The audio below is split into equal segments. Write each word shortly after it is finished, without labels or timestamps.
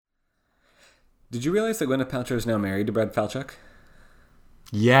Did you realize that Gwyneth Paltrow is now married to Brad Falchuk?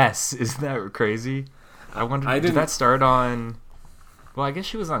 Yes, isn't that crazy? I wonder, did that start on... Well, I guess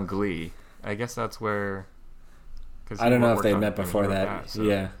she was on Glee. I guess that's where... I don't know if they met before that. So.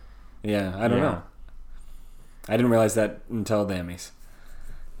 Yeah, I don't know. I didn't realize that until the Emmys.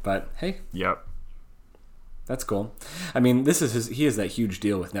 But, hey. Yep. That's cool. I mean, he has that huge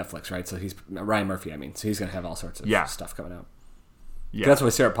deal with Netflix, right? So he's... Ryan Murphy, so he's going to have all sorts of stuff coming out. Yeah. That's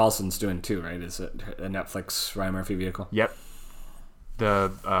what Sarah Paulson's doing too, right? Is it a Netflix Ryan Murphy vehicle? Yep.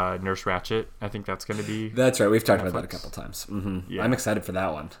 The Nurse Ratched, I think that's going to be... That's right. We've talked about that a couple times. Mm-hmm. Yeah. I'm excited for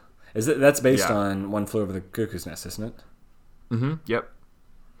that one. That's based on One Flew Over the Cuckoo's Nest, isn't it? Mm-hmm. Yep.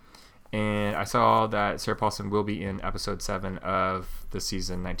 And I saw that Sarah Paulson will be in episode 7 of the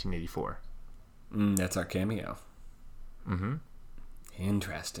season 1984. That's our cameo. Mm-hmm.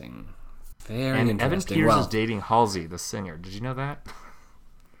 Interesting. Very and interesting. Evan Peters is dating Halsey, the singer. Did you know that?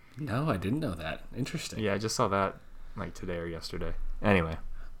 No, I didn't know that. Interesting. Yeah, I just saw that like today or yesterday. Anyway.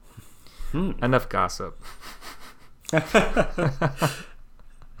 Enough gossip.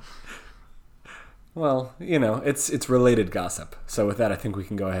 Well, it's related gossip. So with that, I think we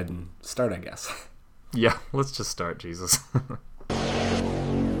can go ahead and start, I guess. Yeah, let's just start, Jesus.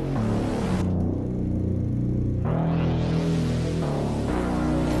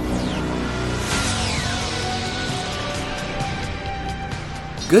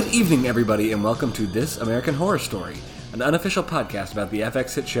 Good evening, everybody, and welcome to This American Horror Story, an unofficial podcast about the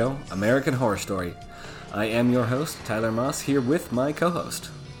FX hit show American Horror Story. I am your host, Tyler Moss, here with my co-host,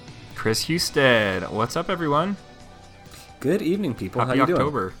 Chris Husted. What's up, everyone? Good evening, people. Happy How you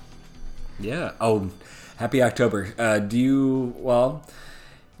October. Doing? Yeah. Oh, happy October. Now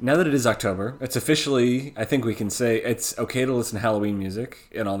that it is October, it's officially, I think we can say, it's okay to listen to Halloween music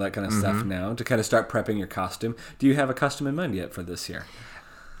and all that kind of stuff now, to kind of start prepping your costume. Do you have a costume in mind yet for this year?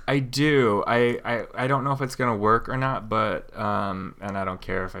 I do. I don't know if it's going to work or not, but and I don't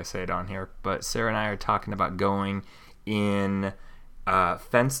care if I say it on here, but Sarah and I are talking about going in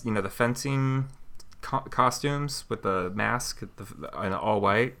the fencing costumes with the mask and all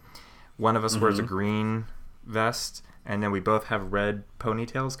white. One of us wears a green vest, and then we both have red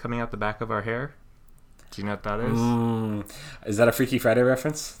ponytails coming out the back of our hair. Do you know what that is? Is that a Freaky Friday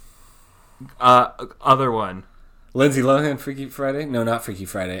reference? Other one. Lindsay Lohan, Freaky Friday? No, not Freaky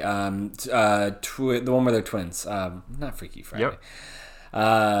Friday. The one where they're twins. Not Freaky Friday.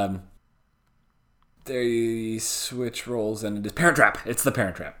 Yep. They switch roles, and it is Parent Trap. It's the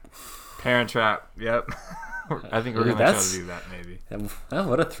Parent Trap. Parent Trap. Yep. I think we're going to try to do that, maybe. Oh,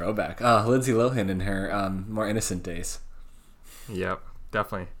 what a throwback. Lindsay Lohan in her more innocent days. Yep,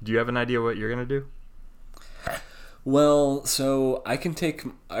 definitely. Do you have an idea what you're going to do? Well, so I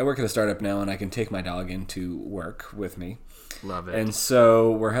work at a startup now, and I can take my dog into work with me. Love it. And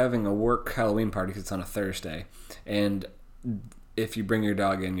so we're having a work Halloween party because it's on a Thursday. And if you bring your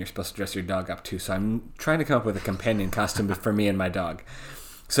dog in, you're supposed to dress your dog up too. So I'm trying to come up with a companion costume for me and my dog.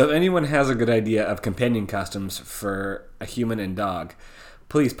 So if anyone has a good idea of companion costumes for a human and dog,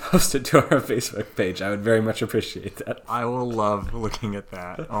 please post it to our Facebook page. I would very much appreciate that. I will love looking at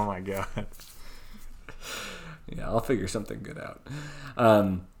that. Oh my God. Yeah, I'll figure something good out.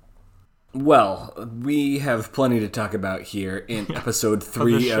 Well, we have plenty to talk about here in episode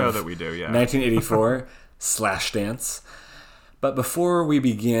 3 of the show of that we do, 1984 Slashdance. But before we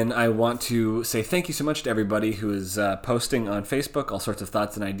begin, I want to say thank you so much to everybody who is posting on Facebook all sorts of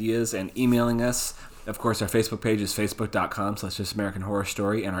thoughts and ideas and emailing us. Of course, our Facebook page is facebook.com/This American Horror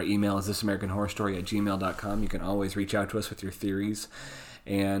Story, and our email is thisamericanhorrorstory@gmail.com. You can always reach out to us with your theories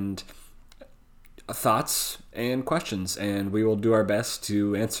and thoughts and questions, and we will do our best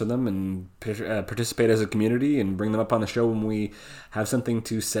to answer them and participate as a community and bring them up on the show when we have something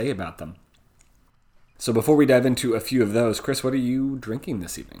to say about them. So before we dive into a few of those, Chris, what are you drinking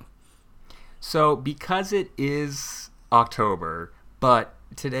this evening? So because it is October, but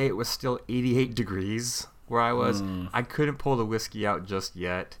today it was still 88 degrees where I was, I couldn't pull the whiskey out just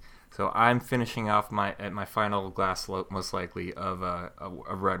yet. So I'm finishing off my final glass, most likely, of a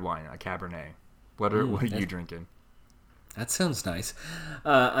red wine, a Cabernet. What are you drinking? That sounds nice.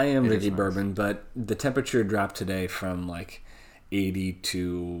 I am drinking bourbon, but the temperature dropped today from like 80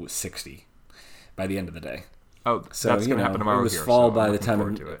 to 60 by the end of the day. Oh, so that's going to happen tomorrow. It was fall by the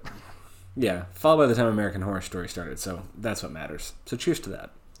time. Yeah, fall by the time American Horror Story started. So that's what matters. So cheers to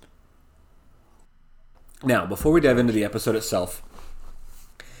that. Now, before we dive into the episode itself,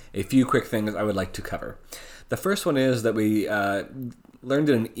 a few quick things I would like to cover. The first one is that we learned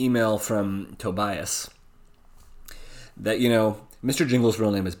in an email from Tobias that, Mr. Jingle's real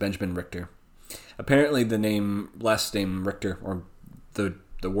name is Benjamin Richter. Apparently the last name Richter, or the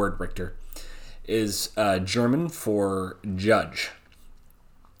word Richter, is German for judge.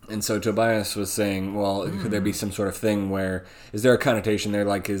 And so Tobias was saying, well, could there be some sort of thing where, is there a connotation there,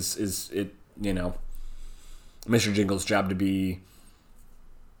 like, is it, Mr. Jingle's job to be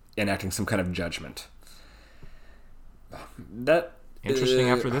enacting some kind of judgment? That Interesting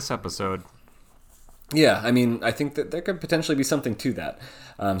after this episode. Yeah, I mean, I think that there could potentially be something to that.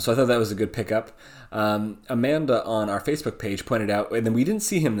 So I thought that was a good pickup. Amanda on our Facebook page pointed out, and then we didn't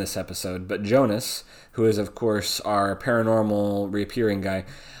see him this episode, but Jonas, who is, of course, our paranormal reappearing guy,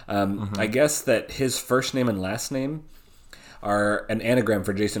 I guess that his first name and last name are an anagram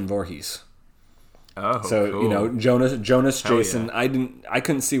for Jason Voorhees. Oh, so cool. Jonas Hell Jason. yeah. I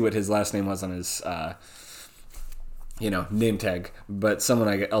couldn't see what his last name was on his name tag, but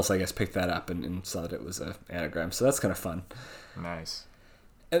someone else, I guess, picked that up and saw that it was an anagram. So that's kind of fun. Nice.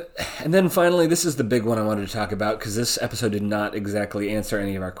 And then finally, this is the big one I wanted to talk about, because this episode did not exactly answer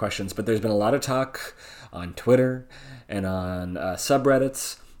any of our questions, but there's been a lot of talk on Twitter and on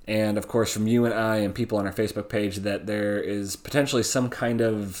subreddits, and of course from you and I and people on our Facebook page, that there is potentially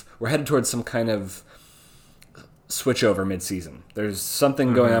we're headed towards some kind of switchover mid-season. There's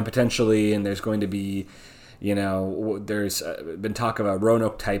something going on potentially, and there's going to be, there's been talk of a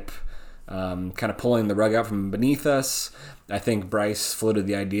Roanoke type kind of pulling the rug out from beneath us. I think Bryce floated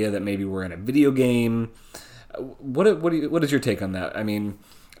the idea that maybe we're in a video game. What is your take on that? I mean,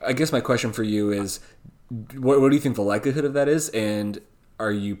 I guess my question for you is, what do you think the likelihood of that is, and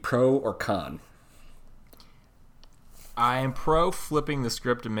are you pro or con? I am pro flipping the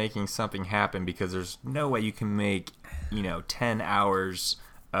script and making something happen, because there's no way you can make 10 hours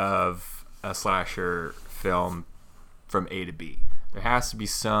of a slasher film from A to B. There has to be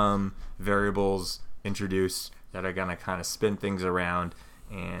some variables introduced that are going to kind of spin things around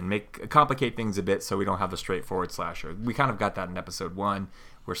and complicate things a bit, so we don't have a straightforward slasher. We kind of got that in episode 1.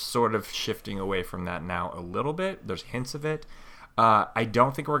 We're sort of shifting away from that now a little bit. There's hints of it. I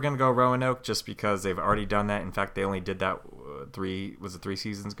don't think we're going to go Roanoke, just because they've already done that. In fact, they only did that 3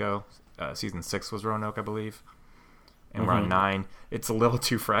 seasons ago? Season 6 was Roanoke, I believe. And we're on 9. It's a little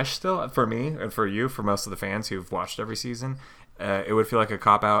too fresh still for me and for you, for most of the fans who've watched every season. It would feel like a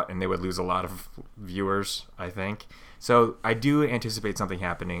cop-out, and they would lose a lot of viewers, I think. So I do anticipate something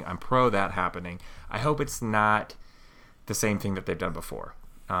happening. I'm pro that happening. I hope it's not the same thing that they've done before.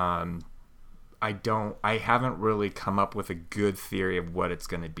 I haven't really come up with a good theory of what it's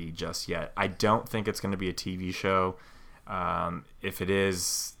going to be just yet. I don't think it's going to be a TV show. If it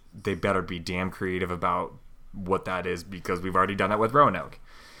is, they better be damn creative about what that is, because we've already done that with Roanoke.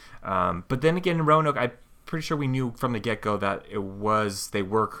 But then again, in Roanoke, I'm pretty sure we knew from the get-go that they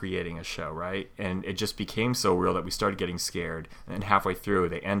were creating a show, right? And it just became so real that we started getting scared. And then halfway through,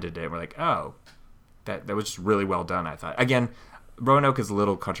 they ended it. And we're like, oh, that was just really well done, I thought. Again, Roanoke is a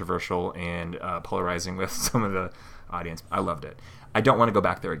little controversial and polarizing with some of the audience. I loved it. I don't want to go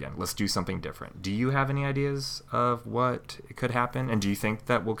back there again. Let's do something different. Do you have any ideas of what could happen? And do you think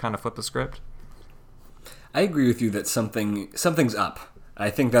that we'll kind of flip the script? I agree with you that something's up. I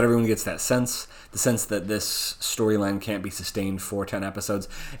think that everyone gets that sense, the sense that this storyline can't be sustained for 10 episodes.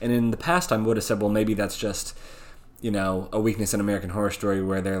 And in the past, I would have said, well, maybe that's just, a weakness in American Horror Story,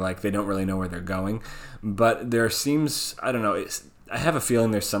 where they're like, they don't really know where they're going. But there seems, I don't know, I have a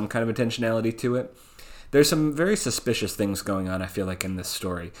feeling there's some kind of intentionality to it. There's some very suspicious things going on, I feel like, in this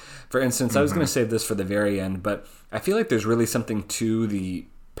story. For instance, I was going to save this for the very end, but I feel like there's really something to the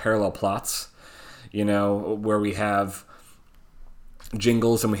parallel plots, where we have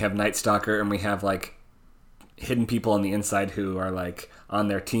Jingles and we have Night Stalker and we have like hidden people on the inside who are like on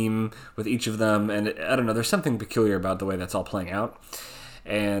their team with each of them, and I don't know, there's something peculiar about the way that's all playing out,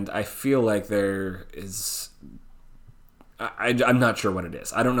 and I feel like there is, I'm not sure what it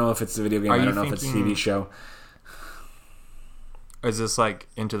is. I don't know if it's a video game. I don't know if it's a TV show. Is this like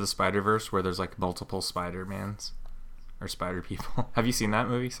Into the Spider-Verse, where there's like multiple Spider-Mans or Spider people? Have you seen that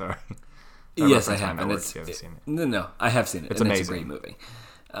movie? Sorry. Yes, I have. And seen it. No, I have seen it. It's amazing. It's a great movie.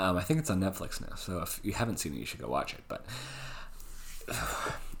 I think it's on Netflix now, so if you haven't seen it, you should go watch it. But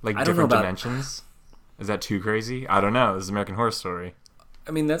like different dimensions? Is that too crazy? I don't know. This is American Horror Story.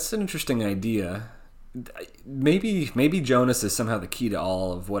 I mean, that's an interesting idea. Maybe Jonas is somehow the key to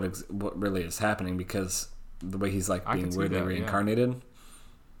all of what really is happening, because the way he's like being weirdly reincarnated.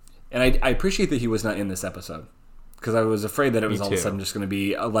 Yeah. And I appreciate that he was not in this episode, because I was afraid that it was all of a sudden just going to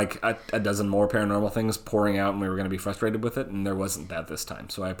be like a dozen more paranormal things pouring out, and we were going to be frustrated with it, and there wasn't that this time,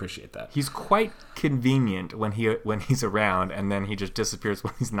 so I appreciate that. He's quite convenient when he's around, and then he just disappears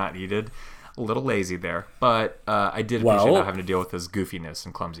when he's not needed. A little lazy there, but I did appreciate not having to deal with his goofiness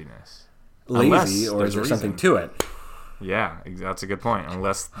and clumsiness. Lazy, or is there something to it? Yeah, that's a good point.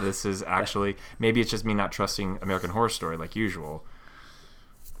 Unless this is actually, maybe it's just me not trusting American Horror Story like usual.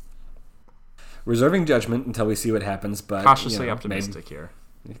 Reserving judgment until we see what happens, but Cautiously optimistic here.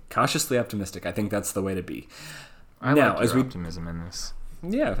 Cautiously optimistic. I think that's the way to be. I like your optimism in this.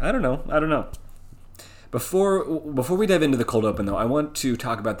 Yeah, I don't know. Before we dive into the cold open, though, I want to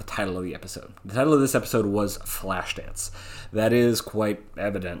talk about the title of the episode. The title of this episode was Flashdance. That is quite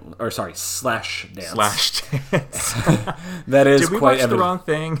evident. Or, sorry, Slash Dance. That is Did we quite watch the wrong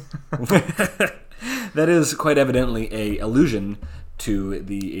thing? That is quite evidently a allusion to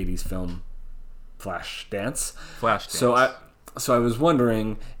the 80s film Flashdance. So I was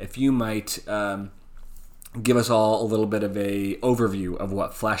wondering if you might give us all a little bit of a overview of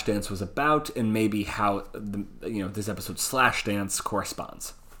what Flashdance was about and maybe how this episode Slashdance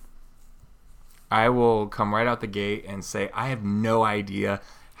corresponds. I will come right out the gate and say I have no idea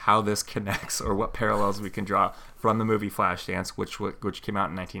how this connects or what parallels we can draw from the movie Flashdance, which came out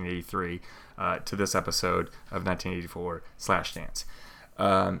in 1983, to this episode of 1984 Slashdance.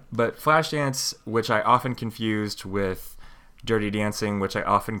 But Flashdance, which I often confused with Dirty Dancing, which I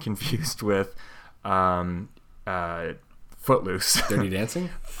often confused with Footloose, Dirty Dancing,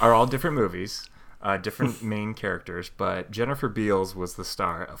 are all different movies, different main characters. But Jennifer Beals was the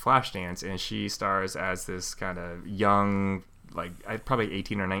star of Flashdance, and she stars as this kind of young, probably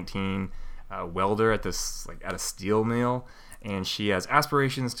 18 or 19, welder at a steel mill, and she has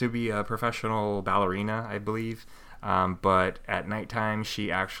aspirations to be a professional ballerina, I believe. But at nighttime,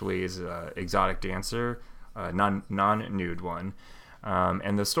 she actually is an exotic dancer, non-nude one.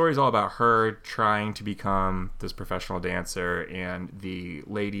 And the story is all about her trying to become this professional dancer and the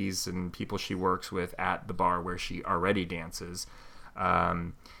ladies and people she works with at the bar where she already dances,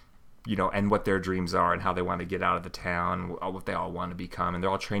 and what their dreams are and how they want to get out of the town, what they all want to become, and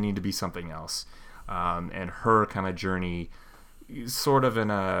they're all training to be something else. And her kind of journey, sort of in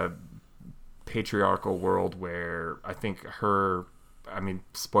a patriarchal world where I think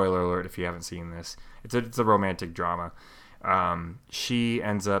spoiler alert if you haven't seen this, it's a romantic drama. She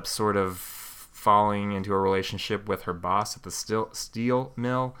ends up sort of falling into a relationship with her boss at the steel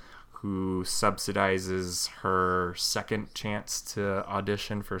mill, who subsidizes her second chance to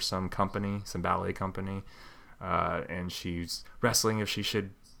audition for some ballet company, and she's wrestling if she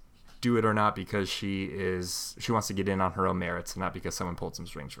should do it or not because she wants to get in on her own merits and not because someone pulled some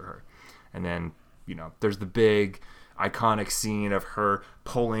strings for her. And then, there's the big iconic scene of her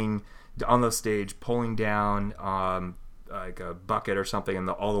pulling down like a bucket or something, and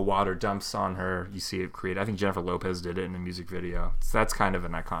all the water dumps on her. You see it create. I think Jennifer Lopez did it in a music video. So that's kind of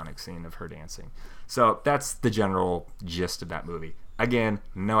an iconic scene of her dancing. So that's the general gist of that movie. Again,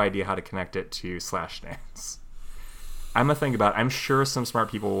 no idea how to connect it to Slashdance. I'm gonna think about it. I'm sure some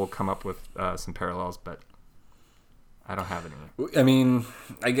smart people will come up with some parallels, but I don't have any. I mean,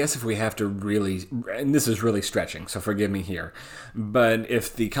 I guess if we have to really, and this is really stretching, so forgive me here, but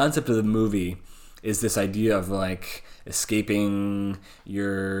if the concept of the movie is this idea of escaping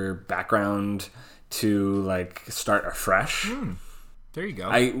your background to start afresh. There you go.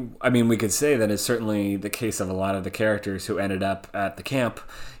 I mean, we could say that is certainly the case of a lot of the characters who ended up at the camp.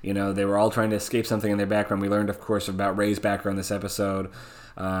 They were all trying to escape something in their background. We learned, of course, about Ray's background this episode.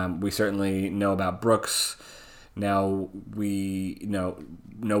 We certainly know about Brooks. Now we know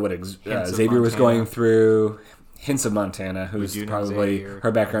what Xavier was going through. Hints of Montana, who's probably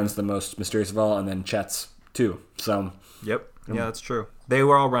her background's the most mysterious of all, and then Chet's too. So. Yep. Yeah, that's true. They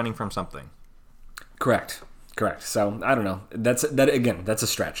were all running from something. Correct. So I don't know. That's a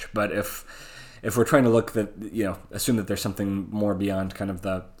stretch. But if we're trying to look assume that there's something more beyond kind of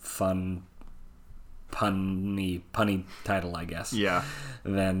the fun, punny title, I guess. Yeah.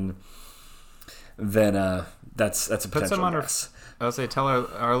 Then that's a potential. Put some on guess. I'll say tell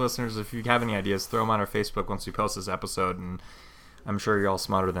our listeners if you have any ideas, throw them on our Facebook once we post this episode, and I'm sure you're all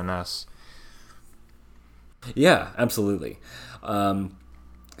smarter than us. Yeah, absolutely.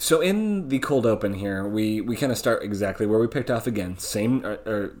 So in the cold open here, we kind of start exactly where we picked off again. Same,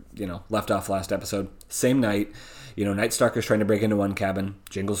 left off last episode. Same night. Night Stalker's trying to break into one cabin.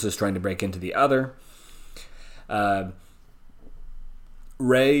 Jingles is trying to break into the other.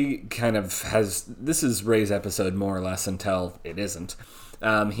 Ray kind of this is Ray's episode more or less until it isn't.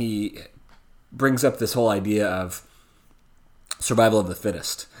 He brings up this whole idea of survival of the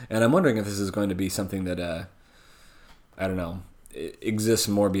fittest. And I'm wondering if this is going to be something that, I don't know, exists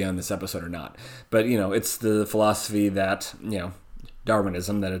more beyond this episode or not. But, it's the philosophy that,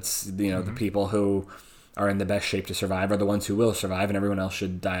 Darwinism, that it's, the people who are in the best shape to survive are the ones who will survive, and everyone else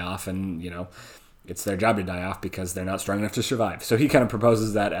should die off, and, it's their job to die off because they're not strong enough to survive. So he kind of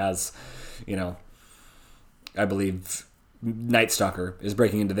proposes that as, I believe Night Stalker is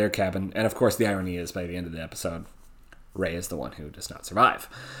breaking into their cabin, and of course the irony is by the end of the episode, Ray is the one who does not survive.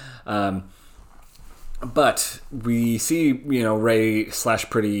 But we see, Ray slash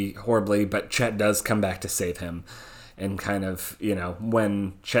pretty horribly, but Chet does come back to save him. And kind of,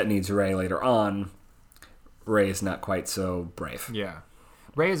 when Chet needs Ray later on, Ray is not quite so brave. Yeah.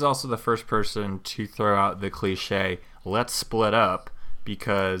 Ray is also the first person to throw out the cliche, let's split up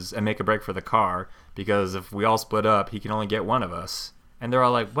and make a break for the car, because if we all split up, he can only get one of us. And they're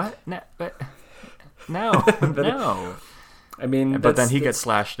all like, what? No. I mean, but then he gets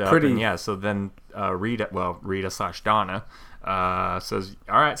slashed up. Pretty... And yeah, so then Rita/Donna says,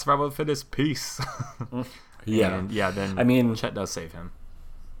 all right, survival of the fittest, peace. Yeah. And then Chet does save him.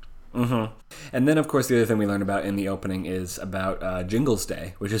 Mm-hmm. And then, of course, the other thing we learn about in the opening is about Jingles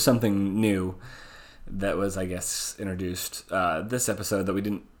Day, which is something new that was, I guess, introduced this episode that we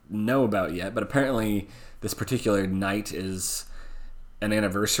didn't know about yet. But apparently this particular night is an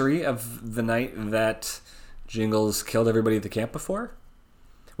anniversary of the night that Jingles killed everybody at the camp before.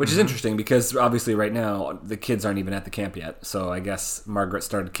 Which is interesting because obviously right now the kids aren't even at the camp yet. So I guess Margaret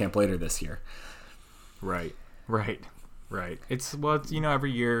started camp later this year. Right. It's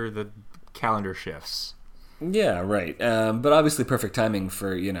every year the calendar shifts. Yeah, right. But obviously perfect timing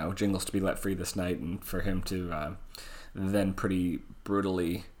for, Jingles to be let free this night and for him to then pretty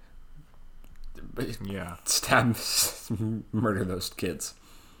brutally murder those kids.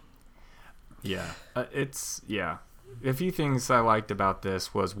 Yeah. A few things I liked about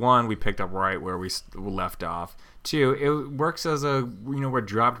this was, one, we picked up right where we left off. Two, it works as we're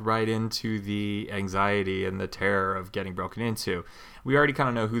dropped right into the anxiety and the terror of getting broken into. We already kind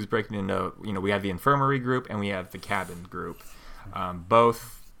of know who's breaking into, we have the infirmary group and we have the cabin group.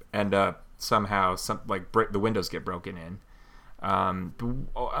 Both end up somehow, the windows get broken in.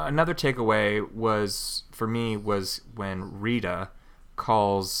 Another takeaway for me was when Rita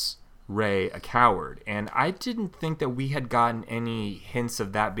calls Ray a coward, and I didn't think that we had gotten any hints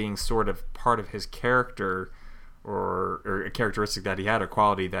of that being sort of part of his character or a characteristic that he had, a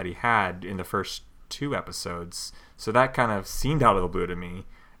quality that he had in the first 2 episodes. So that kind of seemed out of the blue to me,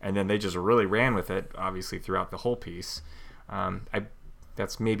 and then they just really ran with it, obviously, throughout the whole piece.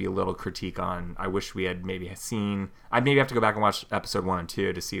 That's maybe a little critique on, I wish we had maybe seen, I'd maybe have to go back and watch episode 1 and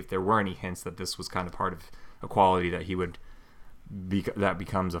 2 to see if there were any hints that this was kind of part of a quality that he would that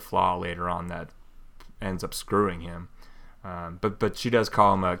becomes a flaw later on that ends up screwing him. But she does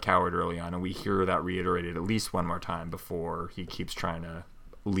call him a coward early on, and we hear that reiterated at least one more time before he keeps trying to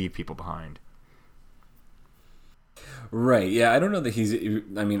leave people behind. Right, yeah, I don't know that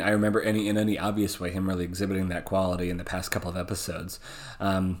I remember in any obvious way him really exhibiting that quality in the past couple of episodes.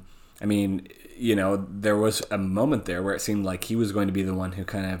 There was a moment there where it seemed like he was going to be the one who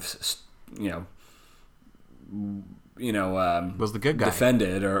kind of, was the good guy,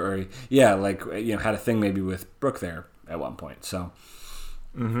 defended or had a thing maybe with Brooke there at one point. So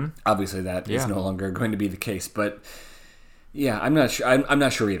obviously that is no longer going to be the case. But yeah, I'm not sure. I'm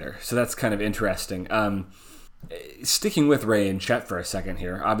not sure either. So that's kind of interesting. Sticking with Ray and Chet for a second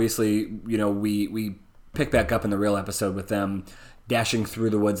here. Obviously, we pick back up in the real episode with them dashing through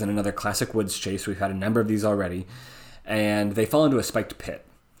the woods in another classic woods chase. We've had a number of these already, and they fall into a spiked pit,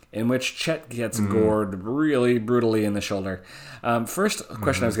 in which Chet gets gored really brutally in the shoulder. First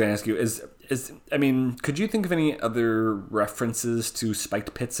question I was going to ask you is, could you think of any other references to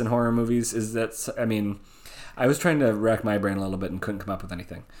spiked pits in horror movies? I was trying to rack my brain a little bit and couldn't come up with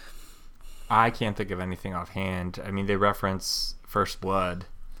anything. I can't think of anything offhand. They reference First Blood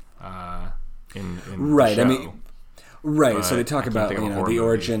in right. the show. Right. So they talk about the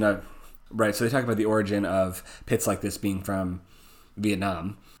origin of So they talk about the origin of pits like this being from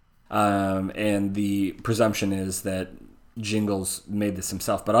Vietnam. And the presumption is that Jingles made this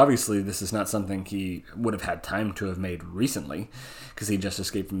himself, but obviously this is not something he would have had time to have made recently because he just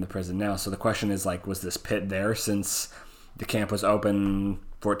escaped from the prison now. So the question is, was this pit there since the camp was open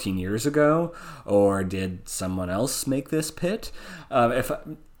 14 years ago, or did someone else make this pit? Am I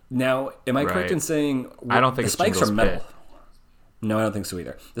correct in saying I don't think the spikes are metal? Pit. No, I don't think so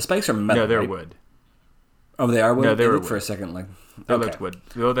either. The spikes are metal. No, they're right? wood. Oh, they are wood? No, they were looked wood. For a second they looked wood.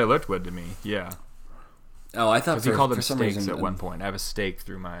 Oh, they looked wood to me. Yeah. Oh, I thought he called them some stakes reason at one point. I have a stake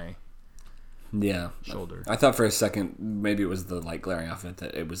through my shoulder. I thought for a second maybe it was the light glaring off it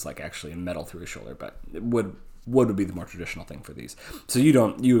that it was actually metal through his shoulder, but wood would be the more traditional thing for these. So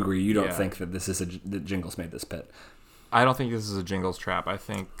you agree? You don't think that this is that Jingles made this pit? I don't think this is a Jingles trap. I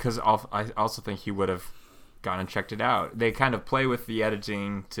think because I also think he would have gone and checked it out. They kind of play with the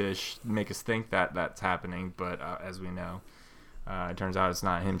editing to make us think that that's happening, but as we know, it turns out it's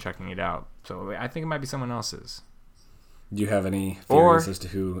not him checking it out. So I think it might be someone else's. Do you have any Or theories as to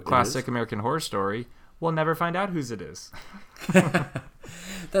who classic it American Horror Story, we'll never find out whose it is. is?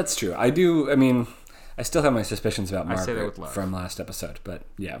 That's true. I do. I mean, I still have my suspicions about I say that Margaret with love. from last episode, but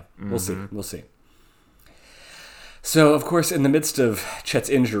yeah, we'll see. We'll see. So, of course, in the midst of Chet's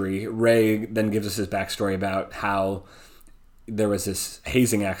injury, Ray then gives us his backstory about how there was this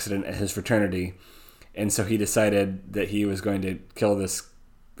hazing accident at his fraternity, and so he decided that he was going to kill this,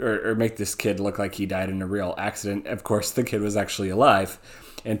 or make this kid look like he died in a real accident. Of course, the kid was actually alive,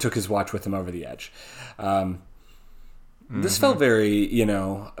 and took his watch with him over the edge. This felt very,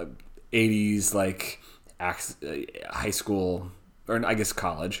 80s, like, high school, or I guess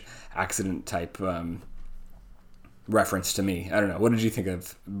college, accident type reference to me. I don't know. What did you think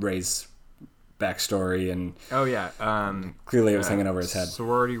of Ray's backstory? And Oh, yeah. clearly it was hanging over his head.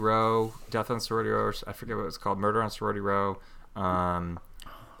 Sorority Row, Death on Sorority Row, I forget what it's called, Murder on Sorority Row.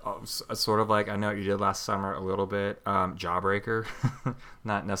 Sort of like I Know What You Did Last Summer a little bit. Jawbreaker,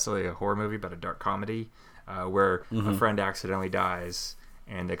 not necessarily a horror movie, but a dark comedy where a friend accidentally dies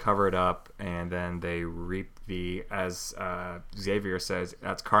and they cover it up and then they reap as Xavier says,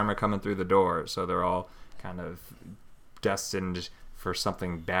 that's karma coming through the door. So they're all kind of destined for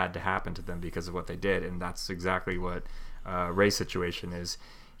something bad to happen to them because of what they did, and that's exactly what Ray's situation is.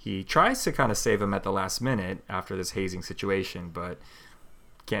 He tries to kind of save him at the last minute after this hazing situation, but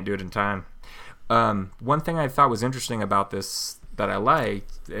can't do it in time. One thing I thought was interesting about this that I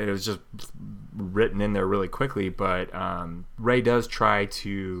liked, it was just written in there really quickly, but Ray does try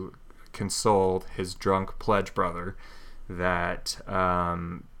to console his drunk pledge brother that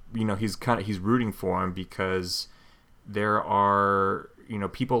he's rooting for him because there are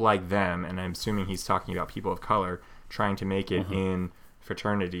people like them, and I'm assuming he's talking about people of color trying to make it in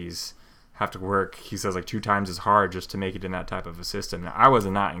fraternities have to work, he says, like 2 times as hard just to make it in that type of a system. Now, I was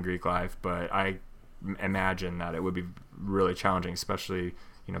not in Greek life, but I imagine that it would be really challenging, especially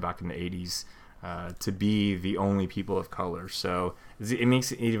back in the 80s, to be the only people of color. So it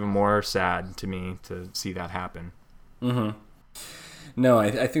makes it even more sad to me to see that happen. No,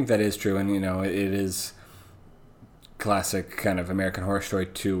 I think that is true, and it is classic kind of American Horror Story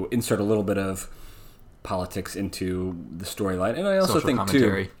to insert a little bit of politics into the storyline, and I also Social think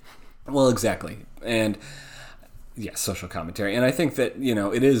commentary. too. Well, exactly, and yes, social commentary, and I think that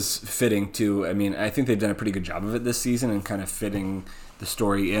it is fitting too. I mean, I think they've done a pretty good job of it this season and kind of fitting the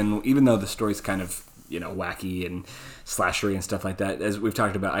story in, even though the story's kind of wacky and slashery and stuff like that. As we've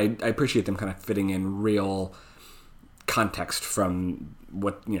talked about, I appreciate them kind of fitting in real context from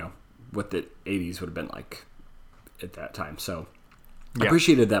what the 80s would have been like at that time. So I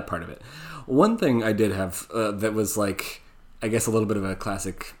appreciated that part of it. One thing I did have that was like, I guess, a little bit of a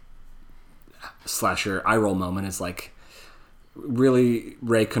classic slasher eye roll moment is like, really,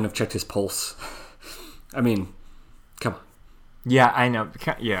 Ray couldn't have checked his pulse. I mean, come on. Yeah, I know.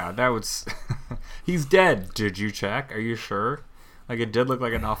 Yeah, that was... He's dead. Did you check? Are you sure? Like, it did look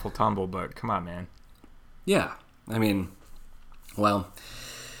like an awful tumble, but come on, man. Yeah. I mean, well,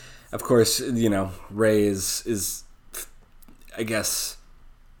 of course, Ray is I guess,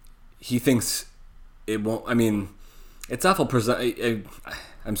 he thinks it won't... I mean, it's awful...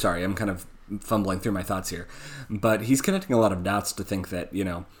 I'm sorry, I'm kind of fumbling through my thoughts here. But he's connecting a lot of dots to think that,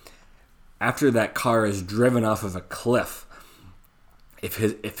 after that car is driven off of a cliff,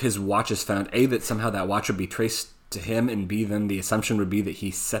 if his watch is found, A, that somehow that watch would be traced to him, and B, then the assumption would be that he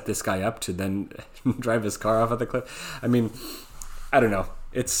set this guy up to then drive his car off of the cliff. I mean, I don't know.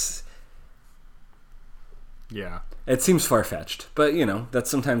 Yeah. It seems far-fetched, but,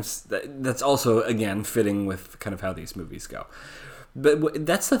 that's also, again, fitting with kind of how these movies go. But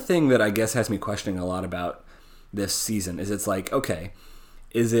that's the thing that I guess has me questioning a lot about this season, is it's like, okay,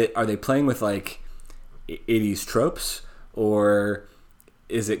 are they playing with, like, 80s tropes, or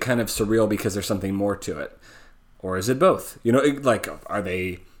is it kind of surreal because there's something more to it? Or is it both? Like, are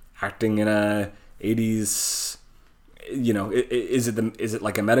they acting in a 80s, is it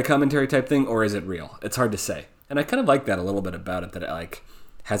like a meta-commentary type thing, or is it real? It's hard to say. And I kind of like that a little bit about it, that it, like,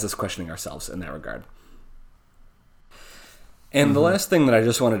 has us questioning ourselves in that regard. And the last thing that I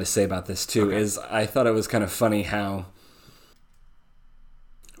just wanted to say about this, too, is I thought it was kind of funny how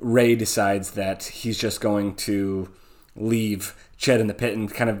Ray decides that he's just going to leave Chet in the pit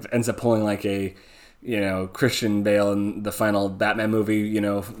and kind of ends up pulling like a, Christian Bale in the final Batman movie,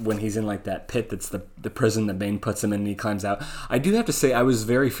 when he's in like that pit that's the prison that Bane puts him in and he climbs out. I do have to say I was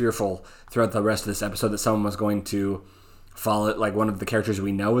very fearful throughout the rest of this episode that someone was going to fall, like one of the characters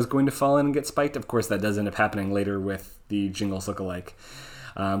we know is going to fall in and get spiked. Of course, that does end up happening later with the Jingles lookalike.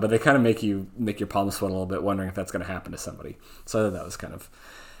 But they kind of make your palms sweat a little bit, wondering if that's going to happen to somebody. So I thought that was kind of,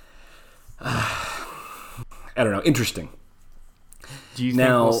 I don't know, interesting. Do you think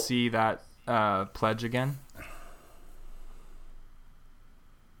we'll see that pledge again?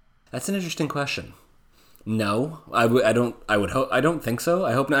 That's an interesting question. No, I don't think so.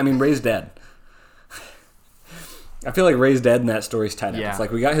 I hope not. I mean, Ray's dead. I feel like Ray's dead and that story's tied up. It's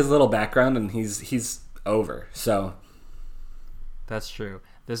like we got his little background and he's over. So that's true.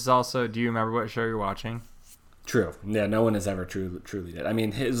 This is also. Do you remember what show you're watching? True. Yeah, no one has ever truly dead. I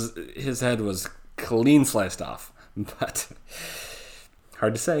mean, his head was clean sliced off, but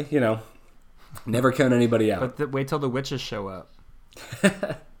hard to say. Never count anybody out. But wait till the witches show up.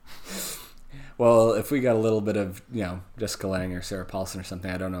 Well, if we got a little bit of, Jessica Lange or Sarah Paulson or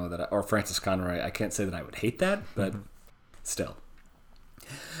something, I don't know or Frances Conroy, I can't say that I would hate that, but still.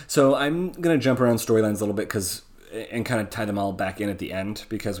 So I'm going to jump around storylines a little bit and kind of tie them all back in at the end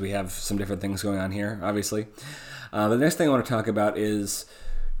because we have some different things going on here, obviously. The next thing I want to talk about is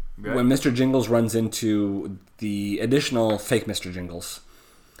when Mr. Jingles runs into the additional fake Mr. Jingles,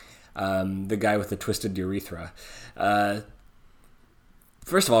 the guy with the twisted urethra.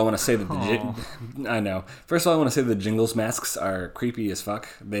 First of all, I want to say that I know. First of all, I want to say the Jingles masks are creepy as fuck.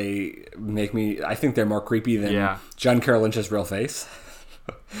 They make me. I think they're more creepy than John Carroll Lynch's real face.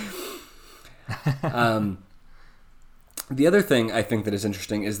 The other thing I think that is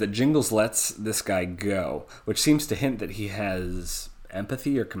interesting is that Jingles lets this guy go, which seems to hint that he has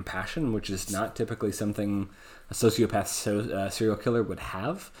empathy or compassion, which is not typically something a sociopath serial killer would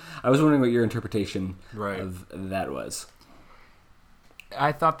have. I was wondering what your interpretation of that was.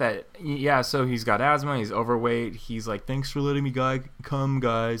 I thought that, so he's got asthma, he's overweight, he's like, thanks for letting me come,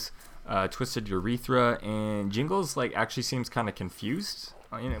 guys. Twisted urethra, and Jingles actually seems kind of confused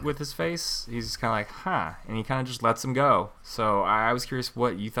with his face. He's kind of like, huh, and he kind of just lets him go. So I was curious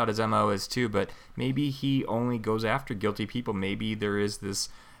what you thought his MO is too, but maybe he only goes after guilty people. Maybe there is this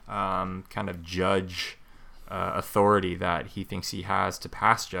kind of judge authority that he thinks he has to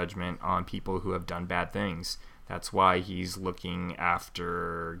pass judgment on people who have done bad things. That's why he's looking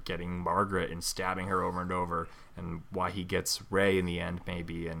after getting Margaret and stabbing her over and over, and why he gets Ray in the end,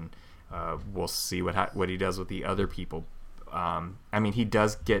 maybe. And we'll see what he does with the other people. I mean, he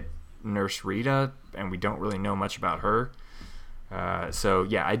does get Nurse Rita, and we don't really know much about her. So,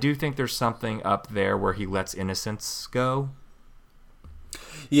 yeah, I do think there's something up there where he lets innocence go.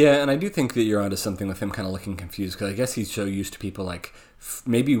 Yeah, and I do think that you're onto something with him kind of looking confused, because I guess he's so used to people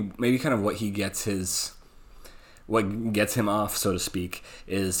maybe kind of what gets him off, so to speak,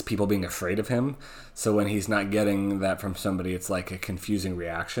 is people being afraid of him. So when he's not getting that from somebody, it's like a confusing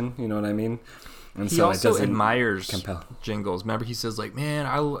reaction. You know what I mean? And he also admires Jingles. Remember, he says man,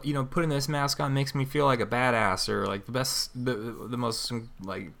 putting this mask on makes me feel like a badass, or like the most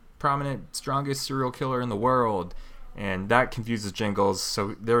prominent, strongest serial killer in the world. And that confuses Jingles.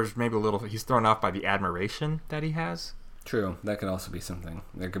 So there's maybe he's thrown off by the admiration that he has. True. That could also be something.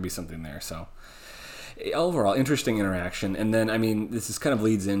 There could be something there. So overall, interesting interaction. And then, I mean, this kind of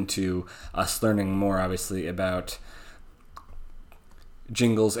leads into us learning more, obviously, about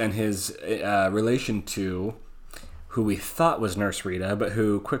Jingles and his relation to who we thought was Nurse Rita, but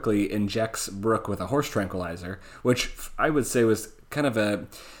who quickly injects Brooke with a horse tranquilizer, which I would say was kind of a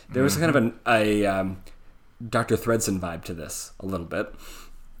Dr. Thredson vibe to this a little bit.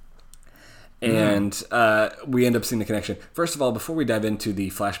 And we end up seeing the connection. First of all, before we dive into the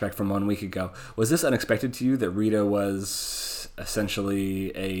flashback from 1 week ago, was this unexpected to you that Rita was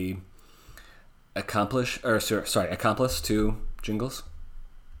essentially a accomplice to Jingles?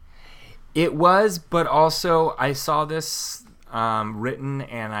 It was, but also I saw this written,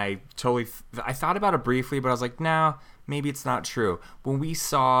 and I thought about it briefly, but I was like, no, maybe it's not true. When we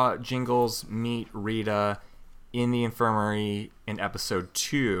saw Jingles meet Rita in the infirmary in episode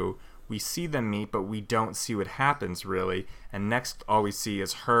 2, we see them meet, but we don't see what happens, really. And next, all we see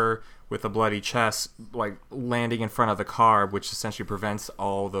is her with a bloody chest, landing in front of the car, which essentially prevents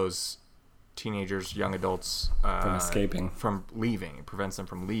all those teenagers, young adults, from escaping, from leaving. It prevents them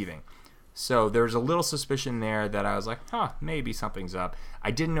from leaving. So there's a little suspicion there that I was like, maybe something's up.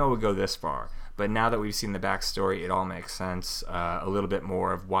 I didn't know it would go this far. But now that we've seen the backstory, it all makes sense. A little bit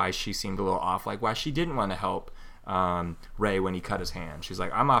more of why she seemed a little off, why she didn't want to help Ray when he cut his hand. She's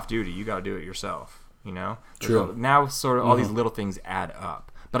like, I'm off duty. You got to do it yourself. True. Now sort of all these little things add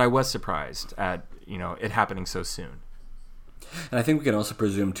up. But I was surprised at it happening so soon. And I think we can also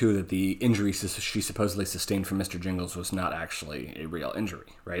presume too that the injury she supposedly sustained from Mr. Jingles was not actually a real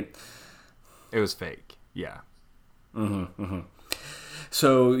injury, right? It was fake. Yeah. Mm-hmm. Mm-hmm.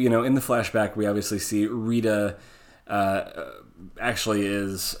 So, in the flashback, we obviously see Rita actually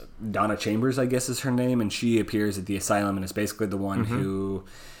is Donna Chambers, I guess is her name, and she appears at the asylum and is basically the one who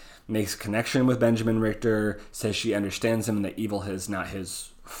makes a connection with Benjamin Richter, says she understands him and that evil is not his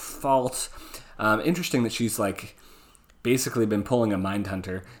fault. Interesting that she's like basically been pulling a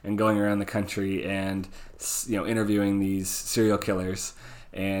Mindhunter and going around the country and, you know, interviewing these serial killers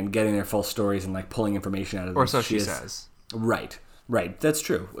and getting their full stories and like pulling information out of them. Or so she says. Right. That's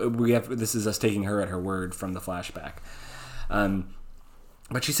true. This is us taking her at her word from the flashback.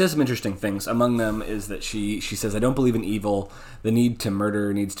 But she says some interesting things. Among them is that she says, I don't believe in evil. The need to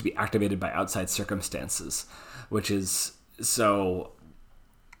murder needs to be activated by outside circumstances, which is so...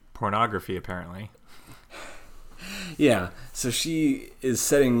 pornography, apparently. Yeah. So she is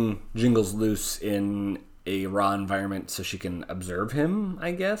setting Jingles loose in a raw environment so she can observe him,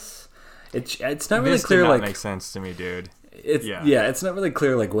 I guess. It's not really clear. Like, makes sense to me, dude. It's not really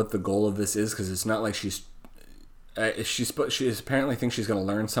clear like what the goal of this is, because it's not like she apparently thinks she's going to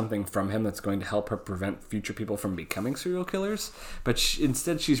learn something from him that's going to help her prevent future people from becoming serial killers. But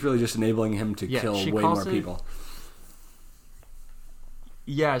instead, she's really just enabling him to kill way more people.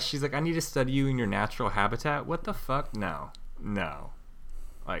 Yeah, she's like, I need to study you in your natural habitat. What the fuck? No.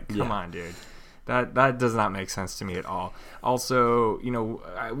 Like, come on, dude. That does not make sense to me at all. Also, you know,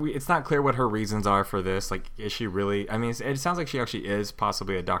 it's not clear what her reasons are for this. Like, is she really... I mean, it sounds like she actually is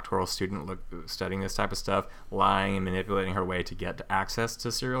possibly a doctoral student studying this type of stuff, lying and manipulating her way to get access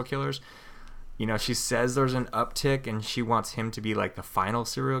to serial killers. You know, she says there's an uptick and she wants him to be like the final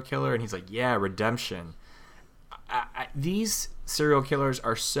serial killer. And he's like, yeah, redemption. These serial killers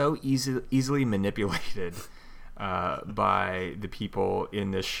are so easily manipulated by the people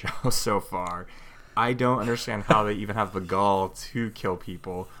in this show so far. I don't understand how they even have the gall to kill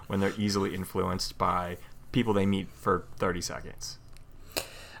people when they're easily influenced by people they meet for 30 seconds.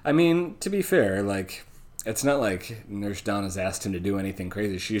 I mean, to be fair, like, it's not like Nurse Dawn has asked him to do anything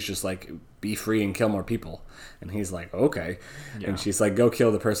crazy. She's just like, be free and kill more people. And he's like, okay. Yeah. And she's like, go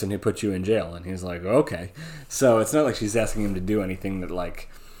kill the person who put you in jail. And he's like, okay. So it's not like she's asking him to do anything that, like,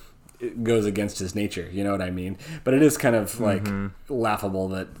 it goes against his nature. You know what I mean? But it is kind of, like, laughable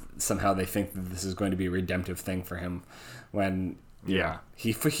that somehow they think that this is going to be a redemptive thing for him when... Yeah.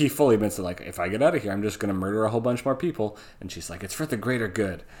 He fully admits that, like, if I get out of here, I'm just going to murder a whole bunch more people. And she's like, it's for the greater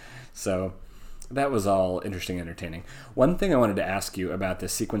good. So... that was all interesting and entertaining. One thing I wanted to ask you about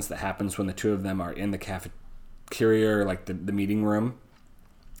this sequence that happens when the two of them are in the cafeteria, like the meeting room.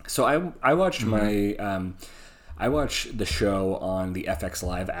 So I watched I watched the show on the FX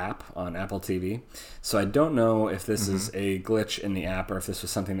Live app on Apple TV. So I don't know if this is a glitch in the app or if this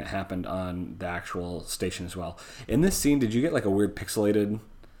was something that happened on the actual station as well. In this scene, did you get like a weird pixelated,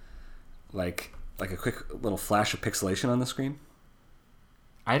 like a quick little flash of pixelation on the screen?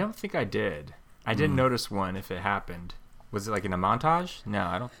 I don't think I did. I didn't notice one if it happened. Was it like in a montage? No,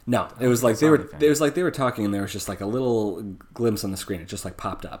 I don't. No, it was like they were talking and there was just like a little glimpse on the screen. It just like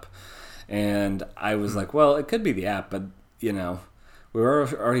popped up. And I was like, well, it could be the app, but you know, we were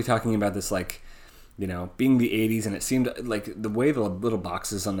already talking about this, like, you know, being the 80s, and it seemed like the way the little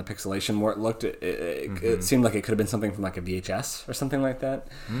boxes on the pixelation where it looked, it seemed like it could have been something from like a VHS or something like that.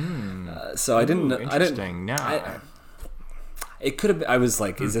 So I didn't. Interesting. It could have. I was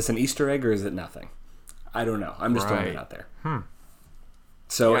like, is this an Easter egg or is it nothing? I don't know. I'm just throwing it out there.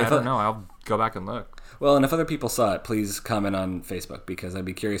 So I don't know. I'll go back and look. Well, and if other people saw it, please comment on Facebook, because I'd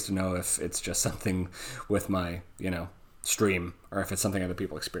be curious to know if it's just something with my, you know, stream, or if it's something other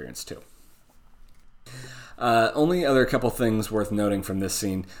people experience too. Only other couple things worth noting from this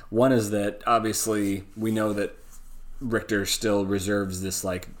scene. One is that obviously we know that Richter still reserves this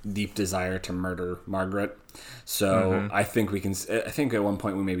like deep desire to murder Margaret. So I think I think at one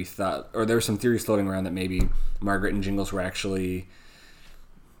point we maybe thought, or there were some theories floating around that maybe Margaret and Jingles were actually,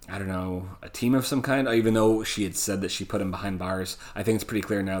 I don't know, a team of some kind, even though she had said that she put him behind bars. I think it's pretty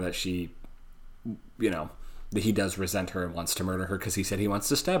clear now that she, you know, that he does resent her and wants to murder her, because he said he wants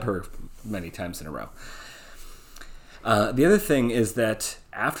to stab her many times in a row. The other thing is that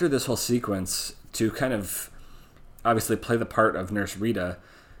after this whole sequence, to kind of obviously play the part of Nurse Rita,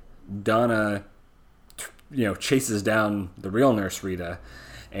 Donna, you know, chases down the real Nurse Rita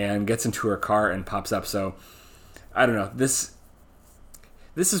and gets into her car and pops up. So I don't know. This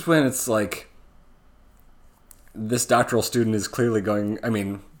is when it's like this doctoral student is clearly going. I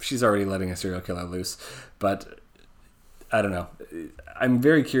mean, she's already letting a serial killer loose, but I don't know. I'm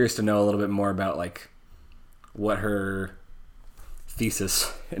very curious to know a little bit more about like what her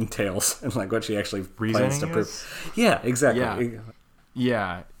thesis entails and like what she actually plans to prove. Yeah, exactly.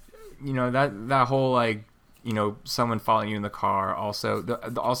 Yeah. You know, that whole like, you know, someone following you in the car. Also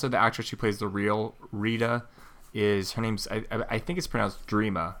the actress who plays the real Rita, is her name's I think it's pronounced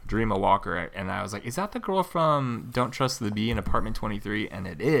Dreama Walker, and I was like, is that the girl from Don't Trust the Bee in Apartment 23? And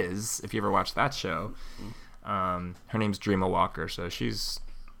it is. If you ever watched that show, her name's Dreama Walker, so she's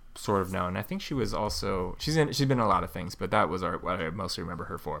sort of known. I think she was also she's been in a lot of things, but that was what I mostly remember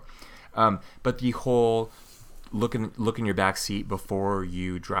her for. But the whole look in your back seat before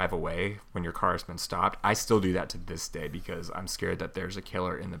you drive away when your car has been stopped. I still do that to this day because I'm scared that there's a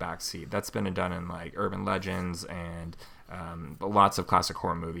killer in the back seat. That's been done in like urban legends and lots of classic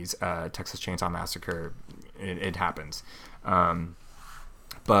horror movies. Texas Chainsaw Massacre, it happens.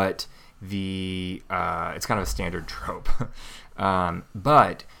 But it's kind of a standard trope.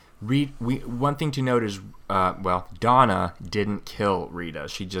 But one thing to note is, Donna didn't kill Rita.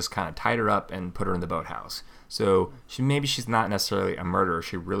 She just kind of tied her up and put her in the boathouse. So she's not necessarily a murderer.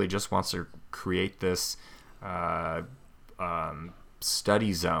 She really just wants to create this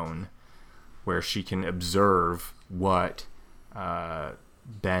study zone where she can observe what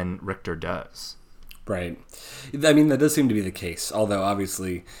Ben Richter does. Right. I mean, that does seem to be the case. Although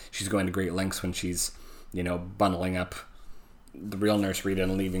obviously she's going to great lengths when she's, bundling up the real Nurse Rita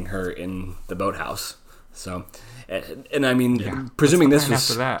and leaving her in the boathouse. So, and I mean, presuming this was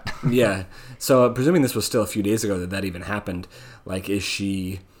after that. Yeah. So presuming this was still a few days ago that even happened, like, is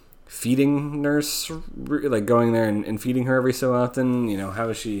she feeding Nurse, like going there and feeding her every so often? How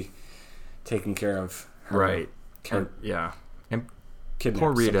is she taking care of her? Right. Yeah. And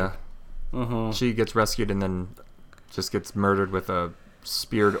poor Rita. Mm-hmm. She gets rescued and then just gets murdered with a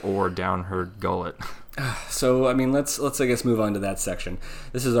speared oar down her gullet. So, I mean, let's I guess move on to that section.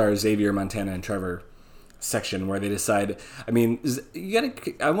 This is our Xavier, Montana, and Trevor section where they decide. I mean,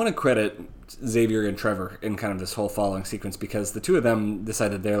 I want to credit Xavier and Trevor in kind of this whole following sequence because the two of them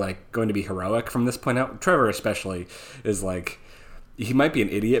decided they're like going to be heroic from this point out. Trevor especially is like, he might be an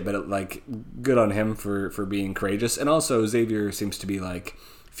idiot, but like good on him for being courageous. And also Xavier seems to be like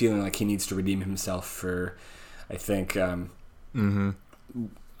feeling like he needs to redeem himself for, I think.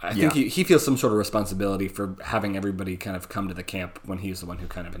 I think he feels some sort of responsibility for having everybody kind of come to the camp when he's the one who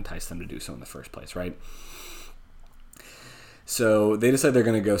kind of enticed them to do so in the first place, right? So they decide they're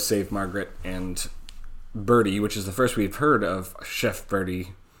going to go save Margaret and Birdie, which is the first we've heard of Chef Birdie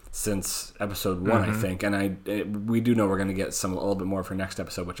since episode 1, I think. And we do know we're going to get a little bit more for next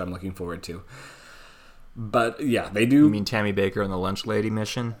episode, which I'm looking forward to. But yeah, they do. You mean Tammy Baker on the Lunch Lady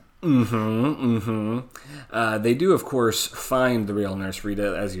mission? They do, of course, find the real Nurse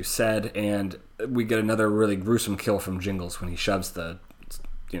Rita, as you said, and we get another really gruesome kill from Jingles when he shoves the,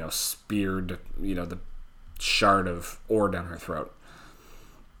 speared, the shard of ore down her throat.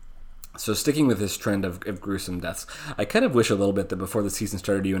 So sticking with this trend of gruesome deaths, I kind of wish a little bit that before the season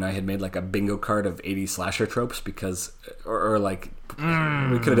started, you and I had made like a bingo card of 80 slasher tropes because, or like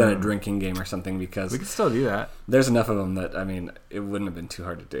we could have done a drinking game or something because we could still do that. There's enough of them that, I mean, it wouldn't have been too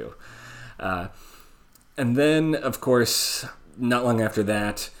hard to do. And then, of course, not long after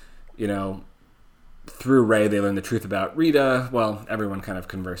that, through Ray, they learn the truth about Rita. Well, everyone kind of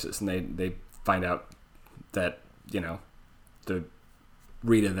converses and they find out that, the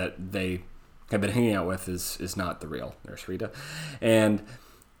Rita that they have been hanging out with is not the real Nurse Rita. And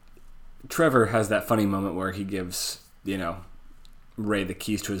Trevor has that funny moment where he gives, Ray the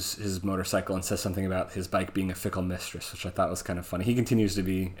keys to his motorcycle and says something about his bike being a fickle mistress, which I thought was kind of funny. He continues to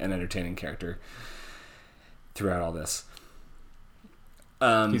be an entertaining character throughout all this.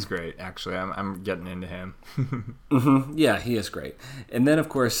 He's great, actually. I'm getting into him. Yeah, he is great. And then, of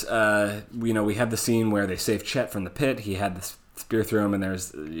course, we have the scene where they save Chet from the pit. He had this spear through him, and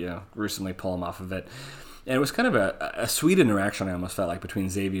there's, gruesomely pull him off of it. And it was kind of a sweet interaction, I almost felt like,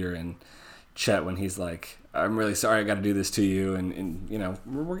 between Xavier and Chet when he's like, I'm really sorry I got to do this to you, and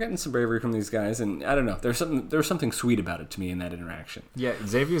we're getting some bravery from these guys, and I don't know, there was something sweet about it to me in that interaction. Yeah,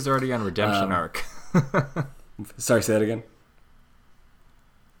 Xavier's already on redemption arc. Sorry, say that again?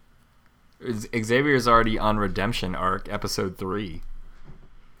 Xavier's already on redemption arc, episode 3.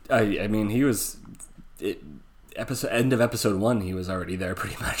 I mean, he was... end of episode 1, he was already there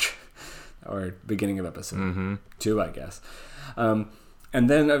pretty much. Or beginning of episode 2, I guess. And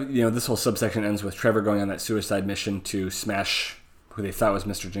then, this whole subsection ends with Trevor going on that suicide mission to smash who they thought was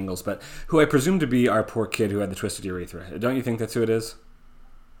Mr. Jingles, but who I presume to be our poor kid who had the twisted urethra. Don't you think that's who it is?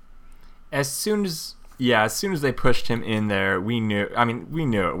 As soon as they pushed him in there, we knew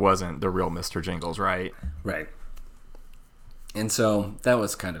it wasn't the real Mr. Jingles, right? Right. And so that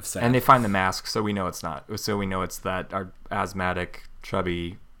was kind of sad. And they find the mask, so we know it's not. So we know it's that our asthmatic,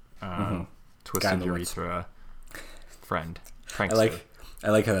 chubby, twisted urethra friend. Prankster. I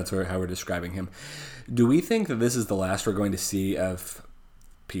like how how we're describing him. Do we think that this is the last we're going to see of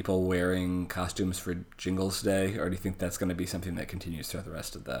people wearing costumes for Jingles Day, or do you think that's going to be something that continues throughout the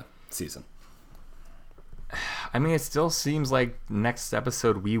rest of the season? I mean, it still seems like next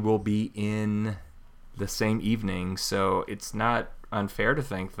episode we will be in the same evening, so it's not unfair to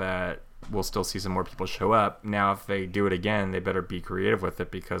think that we'll still see some more people show up. Now, if they do it again, they better be creative with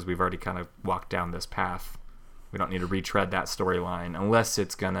it, because we've already kind of walked down this path. We don't need to retread that storyline unless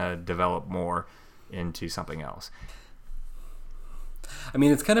it's going to develop more into something else. I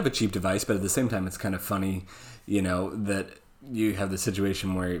mean, it's kind of a cheap device, but at the same time, it's kind of funny, that you have the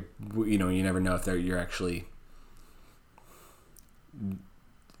situation where, you never know if you're actually,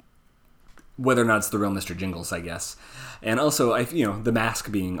 whether or not it's the real Mr. Jingles, I guess. And also, the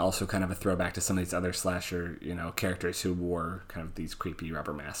mask being also kind of a throwback to some of these other slasher, characters who wore kind of these creepy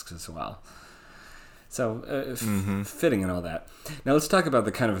rubber masks as well. So, fitting and all that. Now, let's talk about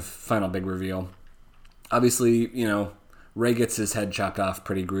the kind of final big reveal. Obviously, Ray gets his head chopped off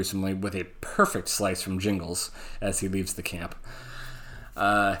pretty gruesomely with a perfect slice from Jingles as he leaves the camp.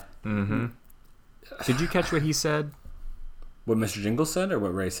 Did you catch what he said? What Mr. Jingles said, or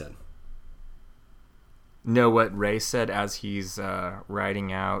what Ray said? No, what Ray said as he's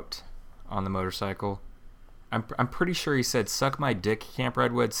riding out on the motorcycle. I'm pretty sure he said, "Suck my dick, Camp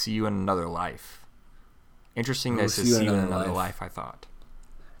Redwood. See you in another life." Interesting that it says "see you in another life." I thought.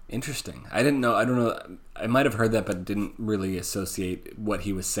 Interesting. I didn't know. I don't know. I might have heard that, but didn't really associate what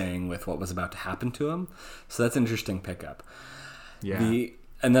he was saying with what was about to happen to him. So that's an interesting pickup. Yeah.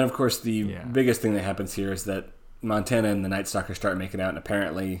 And then, of course, the biggest thing that happens here is that Montana and the Night Stalker start making out, and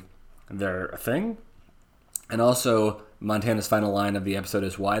apparently they're a thing. And also, Montana's final line of the episode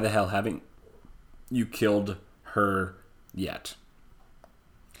is, "Why the hell haven't you killed her yet?"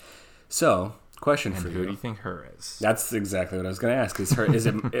 So, question for you. Who do you think her is? That's exactly what I was going to ask. Is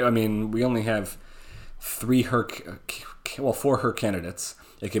it? I mean, we only have four her candidates.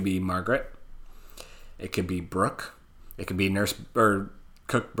 It could be Margaret. It could be Brooke. It could be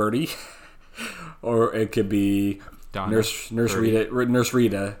Cook Birdie, or it could be Donna. Nurse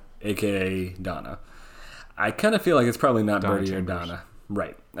Rita, aka Donna. I kind of feel like it's probably not Donna Birdie Chambers. or Donna.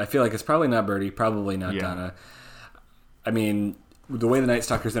 Right. I feel like it's probably not Birdie, probably not Donna. I mean, the way the Night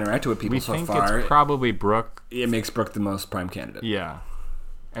Stalkers interacted with people so far... We think it's probably Brooke. It makes Brooke the most prime candidate. Yeah.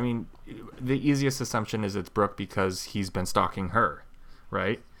 I mean, the easiest assumption is it's Brooke because he's been stalking her,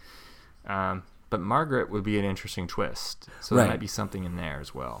 right? But Margaret would be an interesting twist. So there might be something in there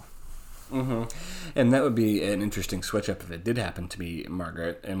as well. Mm-hmm. And that would be an interesting switch up if it did happen to be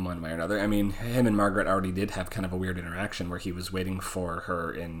Margaret in one way or another. I mean, him and Margaret already did have kind of a weird interaction where he was waiting for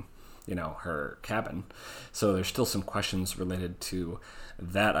her in, her cabin. So there's still some questions related to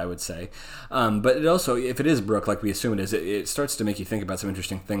that, I would say. But it also, if it is Brooke, like we assume it is, it starts to make you think about some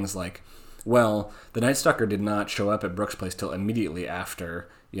interesting things like, well, the Night Stalker did not show up at Brooke's place till immediately after,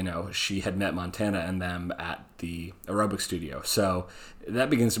 she had met Montana and them at the aerobic studio. So that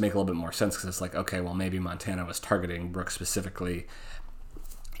begins to make a little bit more sense because it's like, okay, well, maybe Montana was targeting Brooke specifically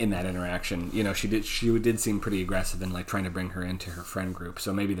in that interaction. She did seem pretty aggressive in like trying to bring her into her friend group.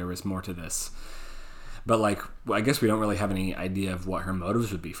 So maybe there was more to this. But I guess we don't really have any idea of what her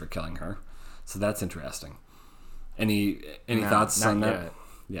motives would be for killing her. So that's interesting. Any thoughts on that? Yet.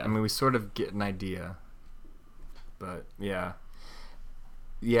 Yeah. I mean, we sort of get an idea. But yeah.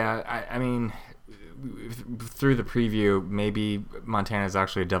 Yeah, I mean, through the preview, maybe Montana's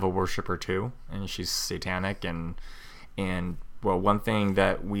actually a devil worshiper too, and she's satanic, and well, one thing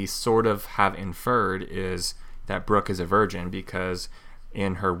that we sort of have inferred is that Brooke is a virgin because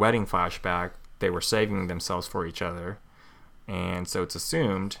in her wedding flashback, they were saving themselves for each other, and so it's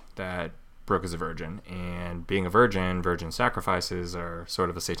assumed that Brooke is a virgin, and being a virgin sacrifices are sort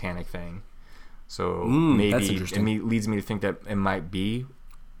of a satanic thing. So maybe it leads me to think that it might be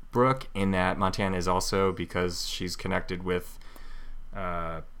Brooke, in that Montana is also, because she's connected with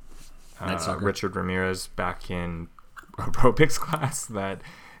Richard Ramirez back in aerobics class, that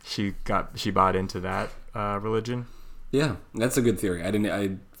she bought into that religion. Yeah, that's a good theory. I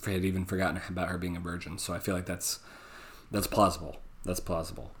had even forgotten about her being a virgin, so I feel like that's plausible. That's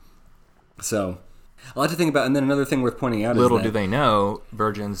plausible. So a lot to think about. And then another thing worth pointing out Little is that, do they know,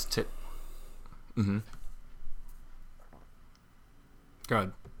 virgins Go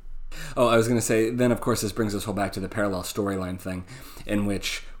ahead. Oh, I was going to say, then of course this brings us all back to the parallel storyline thing, in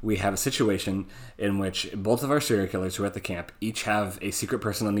which we have a situation in which both of our serial killers who are at the camp each have a secret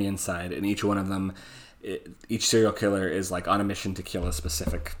person on the inside, and each one of them, each serial killer is like on a mission to kill a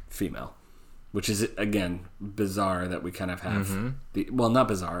specific female, which is, again, bizarre that we kind of have. Well, not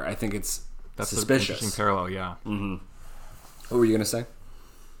bizarre. I think it's suspicious. An interesting parallel, yeah. Mm-hmm. What were you going to say?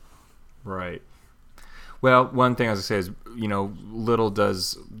 Right. Well, one thing I was going to say is, little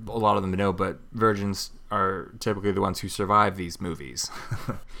does a lot of them know, but virgins are typically the ones who survive these movies.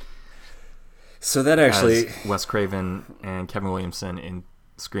 So that actually... As Wes Craven and Kevin Williamson in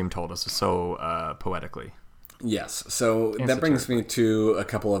Scream told us so poetically. Yes. So that brings me to a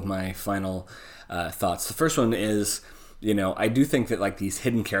couple of my final thoughts. The first one is, I do think that like these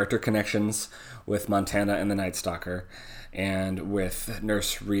hidden character connections with Montana and the Night Stalker and with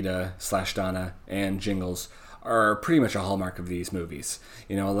Nurse Rita / Donna and Jingles are pretty much a hallmark of these movies.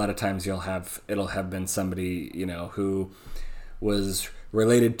 A lot of times it'll have been somebody, who was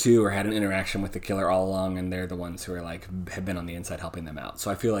related to or had an interaction with the killer all along, and they're the ones who are like have been on the inside helping them out.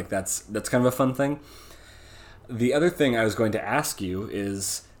 So I feel like that's kind of a fun thing. The other thing I was going to ask you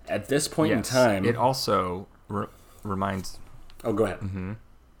is, at this point in time, it also reminds. Oh, go ahead. Mm-hmm.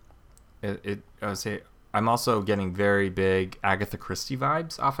 I would say I'm also getting very big Agatha Christie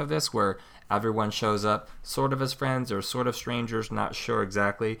vibes off of this, where everyone shows up sort of as friends or sort of strangers, not sure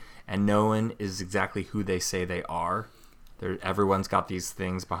exactly, and no one is exactly who they say they are. Everyone's got these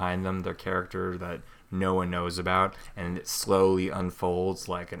things behind them, their character that no one knows about, and it slowly unfolds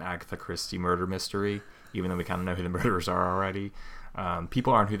like an Agatha Christie murder mystery, even though we kind of know who the murderers are already.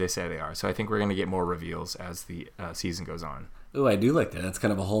 People aren't who they say they are, so I think we're going to get more reveals as the season goes on. Oh, I do like that. That's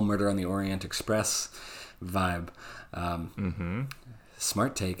kind of a whole Murder on the Orient Express vibe.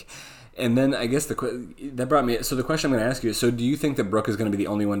 Smart take. And then I guess that brought me... So the question I'm going to ask you is, so do you think that Brooke is going to be the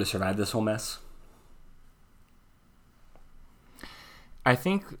only one to survive this whole mess? I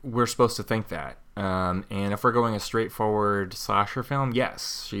think we're supposed to think that. And if we're going a straightforward slasher film,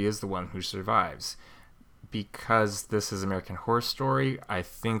 yes, she is the one who survives. Because this is American Horror Story, I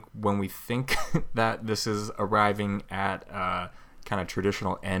think when we think that this is arriving at a kind of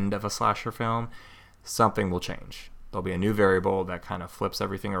traditional end of a slasher film, something will change. There'll be a new variable that kind of flips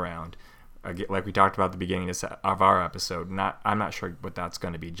everything around. Like we talked about at the beginning of our episode, I'm not sure what that's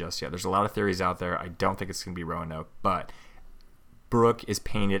going to be just yet. There's a lot of theories out there. I don't think it's going to be Roanoke, but Brooke is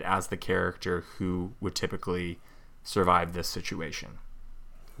painted as the character who would typically survive this situation.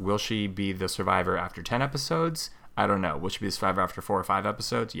 Will she be the survivor after 10 episodes? I don't know. Will she be the survivor after 4 or 5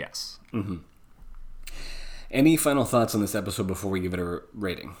 episodes? Yes. Mm-hmm. Any final thoughts on this episode before we give it a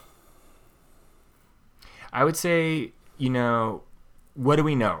rating? I would say, what do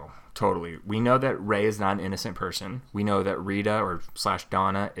we know? Totally. We know that Ray is not an innocent person. We know that Rita or /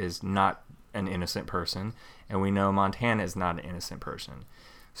 Donna is not an innocent person. And we know Montana is not an innocent person.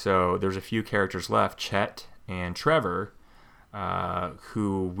 So there's a few characters left, Chet and Trevor,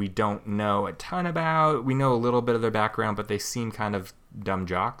 who we don't know a ton about. We know a little bit of their background, but they seem kind of dumb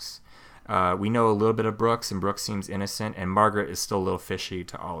jocks. We know a little bit of Brooks, and Brooks seems innocent, and Margaret is still a little fishy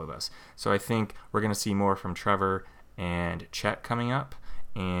to all of us. So I think we're going to see more from Trevor and Chet coming up,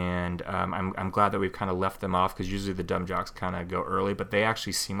 and I'm glad that we've kind of left them off, because usually the dumb jocks kind of go early, but they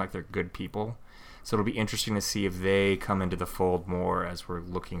actually seem like they're good people. So it'll be interesting to see if they come into the fold more as we're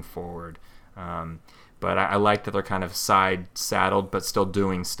looking forward. But I like that they're kind of side-saddled, but still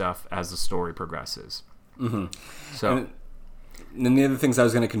doing stuff as the story progresses. Mm-hmm. So, and the other things I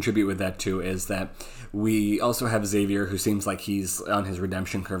was going to contribute with that, too, is that we also have Xavier, who seems like he's on his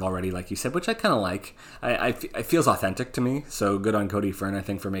redemption curve already, like you said, which I kind of like. It feels authentic to me, so good on Cody Fern, I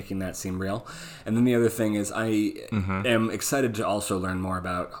think, for making that seem real. And then the other thing is I am excited to also learn more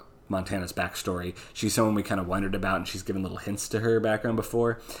about Montana's backstory. She's someone we kind of wondered about, and she's given little hints to her background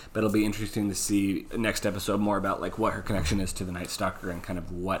before, but it'll be interesting to see next episode more about like what her connection is to the Night Stalker and kind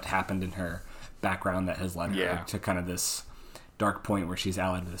of what happened in her background that has led her to kind of this dark point where she's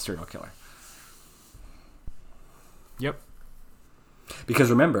allied with a serial killer. Yep. Because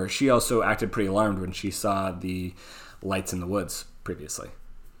remember, she also acted pretty alarmed when she saw the lights in the woods previously.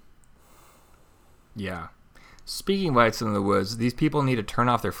 Yeah. Speaking of lights in the woods, these people need to turn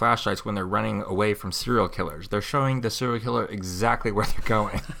off their flashlights when they're running away from serial killers. They're showing the serial killer exactly where they're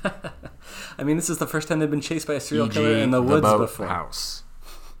going. I mean, this is the first time they've been chased by a serial killer in the woods before. House.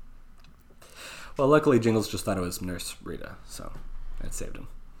 Well, luckily Jingles just thought it was Nurse Rita, so that saved him.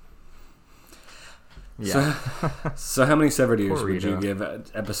 Yeah. So how many severed ears would you give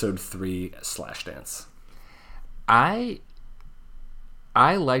episode 3 Slashdance? I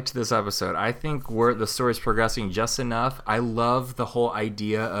liked this episode. I think the story's progressing just enough. I love the whole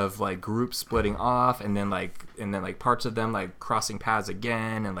idea of like groups splitting off and then like parts of them like crossing paths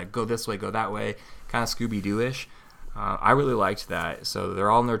again and like go this way, go that way, kind of Scooby-Doo-ish. I really liked that. So they're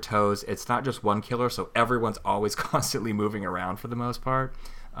all on their toes. It's not just one killer, so everyone's always constantly moving around for the most part.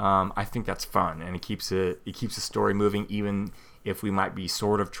 I think that's fun, and it keeps the story moving, even if we might be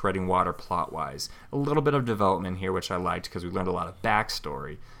sort of treading water plot-wise. A little bit of development here, which I liked because we learned a lot of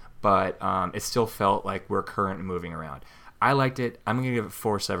backstory, but it still felt like we're current and moving around. I liked it. I'm going to give it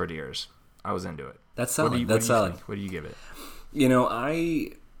 4 severed ears. I was into it. That's solid. That's solid. What do you give it?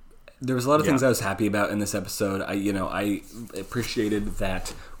 There was a lot of things I was happy about in this episode. I appreciated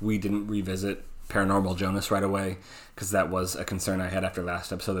that we didn't revisit Paranormal Jonas right away, because that was a concern I had after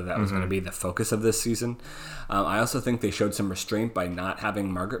last episode that was going to be the focus of this season. I also think they showed some restraint by not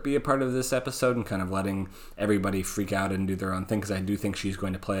having Margaret be a part of this episode and kind of letting everybody freak out and do their own thing, because I do think she's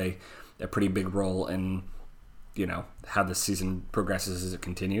going to play a pretty big role in how the season progresses as it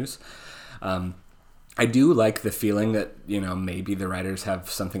continues. I do like the feeling that maybe the writers have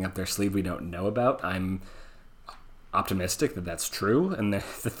something up their sleeve we don't know about. I'm optimistic that that's true, and that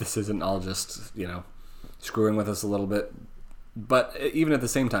this isn't all just screwing with us a little bit. But even at the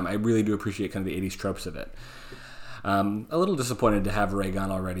same time, I really do appreciate kind of the 80s tropes of it. A little disappointed to have Ray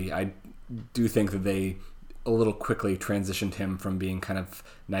gone already. I do think that they a little quickly transitioned him from being kind of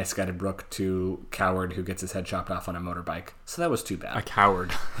nice guy to Brooke to coward who gets his head chopped off on a motorbike. So that was too bad. A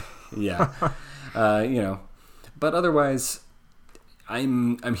coward. Yeah. But otherwise,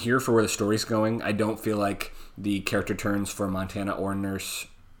 I'm here for where the story's going. I don't feel like the character turns for Montana or Nurse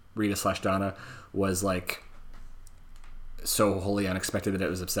Rita/Donna was like so wholly unexpected that it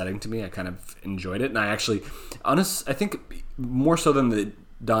was upsetting to me. I kind of enjoyed it, and I think more so than the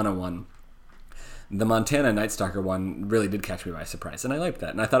Donna one, the Montana Night Stalker one really did catch me by surprise, and I liked that.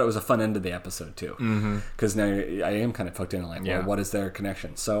 And I thought it was a fun end to the episode too, because now I am kind of hooked in. Like, well, what is their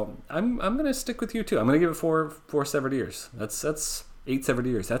connection? So I'm gonna stick with you too. I'm gonna give it four severed ears. That's 8 severed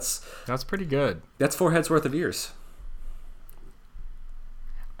ears. That's pretty good. That's 4 heads worth of ears.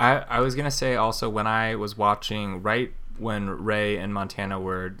 I was gonna say also, when I was watching right when Ray and Montana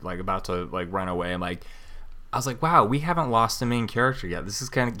were like about to like run away, I was like, wow, we haven't lost the main character yet. This is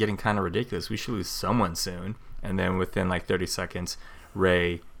kind of getting kind of ridiculous. We should lose someone soon. And then within like 30 seconds,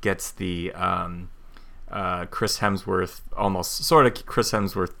 Ray gets the Chris Hemsworth, almost sort of Chris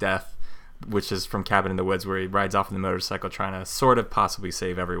Hemsworth death, which is from Cabin in the Woods, where he rides off on the motorcycle trying to sort of possibly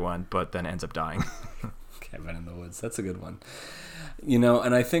save everyone, but then ends up dying. Cabin in the Woods, that's a good one.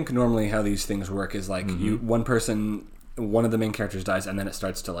 And I think normally how these things work is like one of the main characters dies, and then it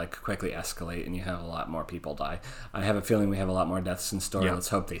starts to like quickly escalate, and you have a lot more people die. I have a feeling we have a lot more deaths in store. Let's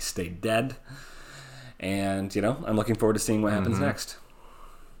hope they stay dead. And I'm looking forward to seeing what happens next.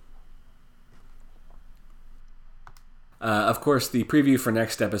 Of course, the preview for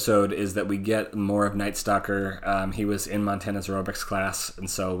next episode is that we get more of Night Stalker. He was in Montana's aerobics class, and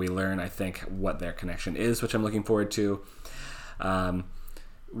so we learn, I think, what their connection is, which I'm looking forward to.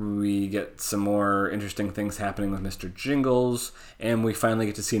 We get some more interesting things happening with Mr. Jingles, and we finally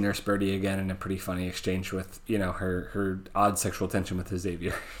get to see Nurse Birdie again in a pretty funny exchange with, her odd sexual tension with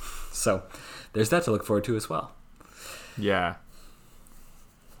Xavier. So there's that to look forward to as well. Yeah.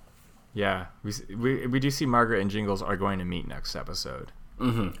 Yeah. We do see Margaret and Jingles are going to meet next episode.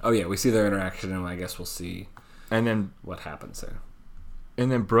 Oh, yeah. We see their interaction, and I guess we'll see and then what happens there.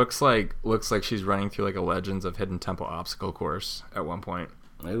 And then Brooks looks like she's running through like a Legends of Hidden Temple obstacle course at one point.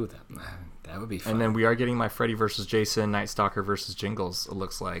 Ooh, that would be fun. And then we are getting my Freddy versus Jason, Night Stalker versus Jingles, it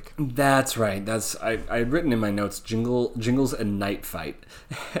looks like. That's right. I had written in my notes Jingles and Night Fight.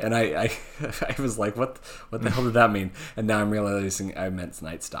 And I was like, what the hell did that mean? And now I'm realizing I meant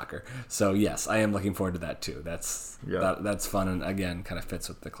Night Stalker. So yes, I am looking forward to that too. That's fun, and again kind of fits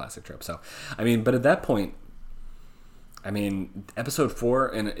with the classic trope. So but at that point, episode 4,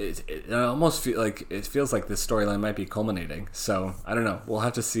 and it almost feels like this storyline might be culminating. So I don't know. We'll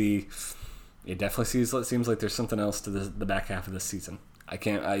have to see. It definitely seems like there's something else to the back half of this season.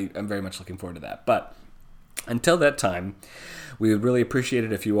 I'm very much looking forward to that. But until that time, we would really appreciate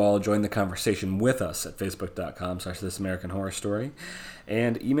it if you all join the conversation with us at facebook.com/This American Horror Story,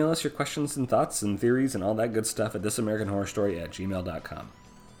 and email us your questions and thoughts and theories and all that good stuff at thisamericanhorrorstory@gmail.com.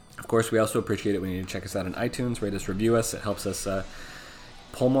 Of course, we also appreciate it when you check us out on iTunes, rate us, review us. It helps us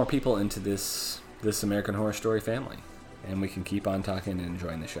pull more people into this American Horror Story family, and we can keep on talking and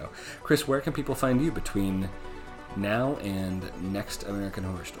enjoying the show. Chris, where can people find you between now and next American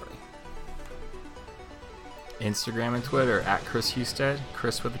Horror Story? Instagram and Twitter at Chris Husted,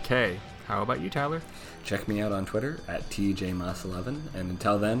 Chris with a K. How about you, Tyler? Check me out on Twitter at TJMoss11. And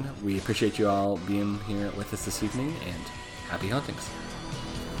until then, we appreciate you all being here with us this evening, and happy hauntings.